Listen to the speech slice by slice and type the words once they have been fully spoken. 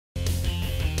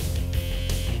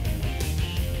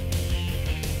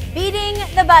Beating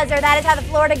the buzzer. That is how the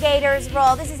Florida Gators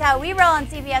roll. This is how we roll on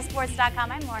CBSSports.com.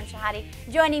 I'm Lauren Shehadi.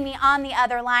 Joining me on the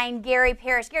other line, Gary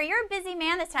Parrish. Gary, you're a busy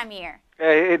man this time of year.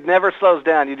 It never slows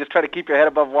down. You just try to keep your head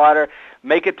above water,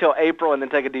 make it till April, and then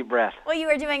take a deep breath. Well, you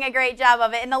are doing a great job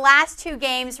of it. In the last two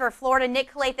games for Florida,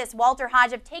 Nick Calathis, Walter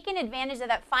Hodge have taken advantage of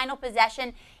that final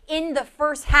possession in the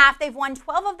first half. They've won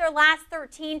 12 of their last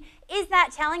 13. Is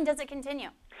that telling? Does it continue?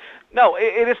 No,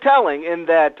 it is telling in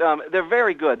that they're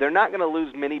very good. They're not going to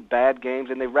lose many bad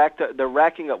games, and they're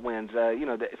racking up wins.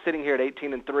 Sitting here at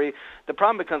 18-3, the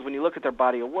problem becomes when you look at their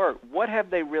body of work. What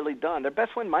have they really done? Their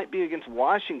best win might be against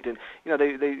Washington.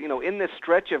 They in this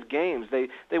stretch of games, they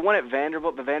won at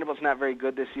Vanderbilt, but Vanderbilt's not very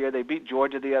good this year. They beat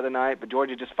Georgia the other night, but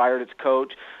Georgia just fired its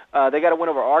coach. They got a win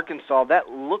over Arkansas. That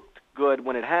looked good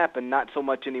when it happened, not so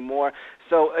much anymore.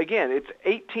 So again, it's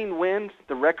 18 wins.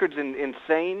 The record's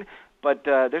insane. But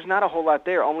there's not a whole lot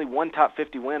there. Only one top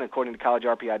 50 win, according to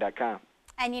collegerpi.com.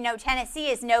 And, Tennessee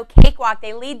is no cakewalk.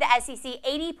 They lead the SEC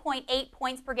 80.8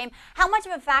 points per game. How much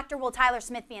of a factor will Tyler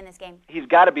Smith be in this game? He's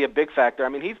got to be a big factor. I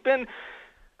mean, he's been,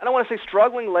 I don't want to say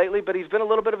struggling lately, but he's been a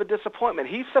little bit of a disappointment.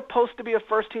 He's supposed to be a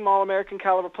first-team All-American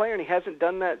caliber player, and he hasn't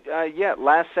done that yet.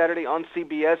 Last Saturday on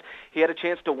CBS, he had a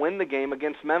chance to win the game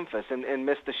against Memphis and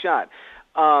missed the shot.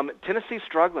 Tennessee's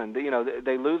struggling.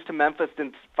 They lose to Memphis,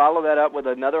 then follow that up with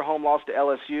another home loss to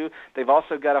LSU. They've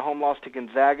also got a home loss to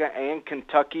Gonzaga and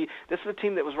Kentucky. This is a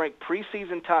team that was ranked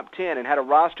preseason top 10 and had a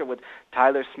roster with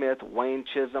Tyler Smith, Wayne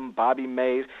Chisholm, Bobby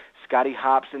Mays, Scotty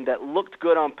Hobson that looked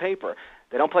good on paper.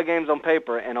 They don't play games on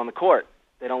paper, and on the court,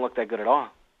 they don't look that good at all.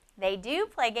 They do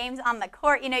play games on the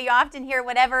court. You often hear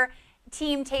whatever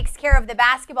team takes care of the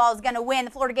basketball is going to win.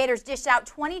 The Florida Gators dished out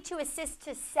 22 assists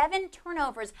to 7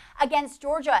 turnovers against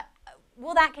Georgia.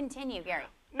 Will that continue, Gary?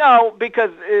 No, because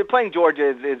playing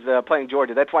Georgia is playing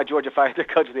Georgia. That's why Georgia fired their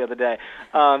coach the other day.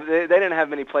 They didn't have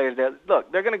many players there.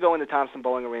 Look, they're going to go into Thompson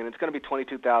Bowling Arena. It's going to be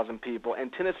 22,000 people.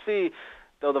 And Tennessee,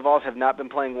 though the Vols have not been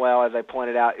playing well, as I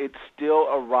pointed out, it's still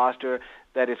a roster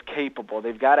that is capable.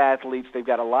 They've got athletes. They've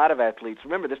got a lot of athletes.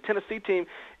 Remember, this Tennessee team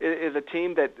is a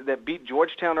team that beat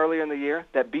Georgetown earlier in the year,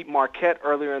 that beat Marquette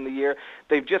earlier in the year.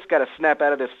 They've just got to snap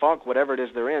out of this funk, whatever it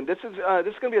is they're in. This is going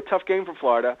to be a tough game for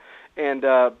Florida,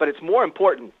 but it's more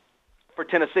important for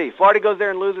Tennessee. Florida goes there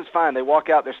and loses, fine. They walk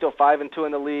out. They're still 5-2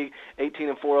 in the league,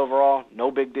 18-4 overall.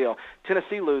 No big deal.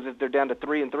 Tennessee loses. They're down to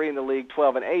 3-3 in the league,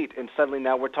 12-8, and suddenly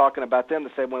now we're talking about them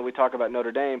the same way we talk about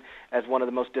Notre Dame as one of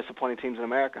the most disappointing teams in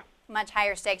America. Much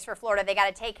higher stakes for Florida. They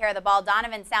got to take care of the ball.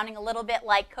 Donovan sounding a little bit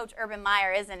like Coach Urban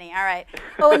Meyer, isn't he? All right.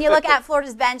 But when you look at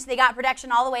Florida's bench, they got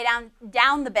production all the way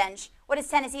down the bench. What does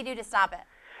Tennessee do to stop it?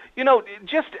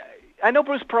 I know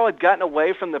Bruce Pearl had gotten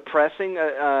away from the pressing,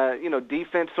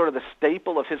 defense, sort of the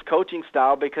staple of his coaching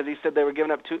style, because he said they were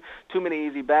giving up too many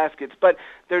easy baskets. But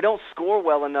they don't score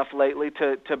well enough lately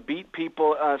to beat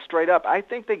people straight up. I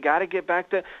think they got to get back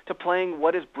to playing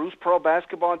what is Bruce Pearl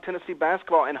basketball and Tennessee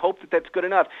basketball, and hope that that's good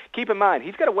enough. Keep in mind,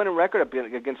 he's got a winning record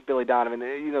against Billy Donovan.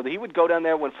 He would go down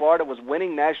there when Florida was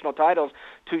winning national titles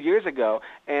 2 years ago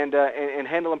and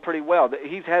handle them pretty well.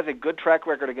 He has a good track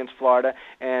record against Florida,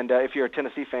 and if you're a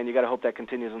Tennessee fan, you got to hope that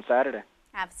continues on Saturday.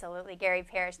 Absolutely. Gary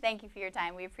Parrish, thank you for your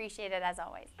time. We appreciate it as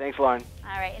always. Thanks, Lauren.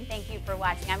 All right, and thank you for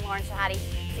watching. I'm Lauren Shehadi.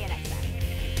 See you next time.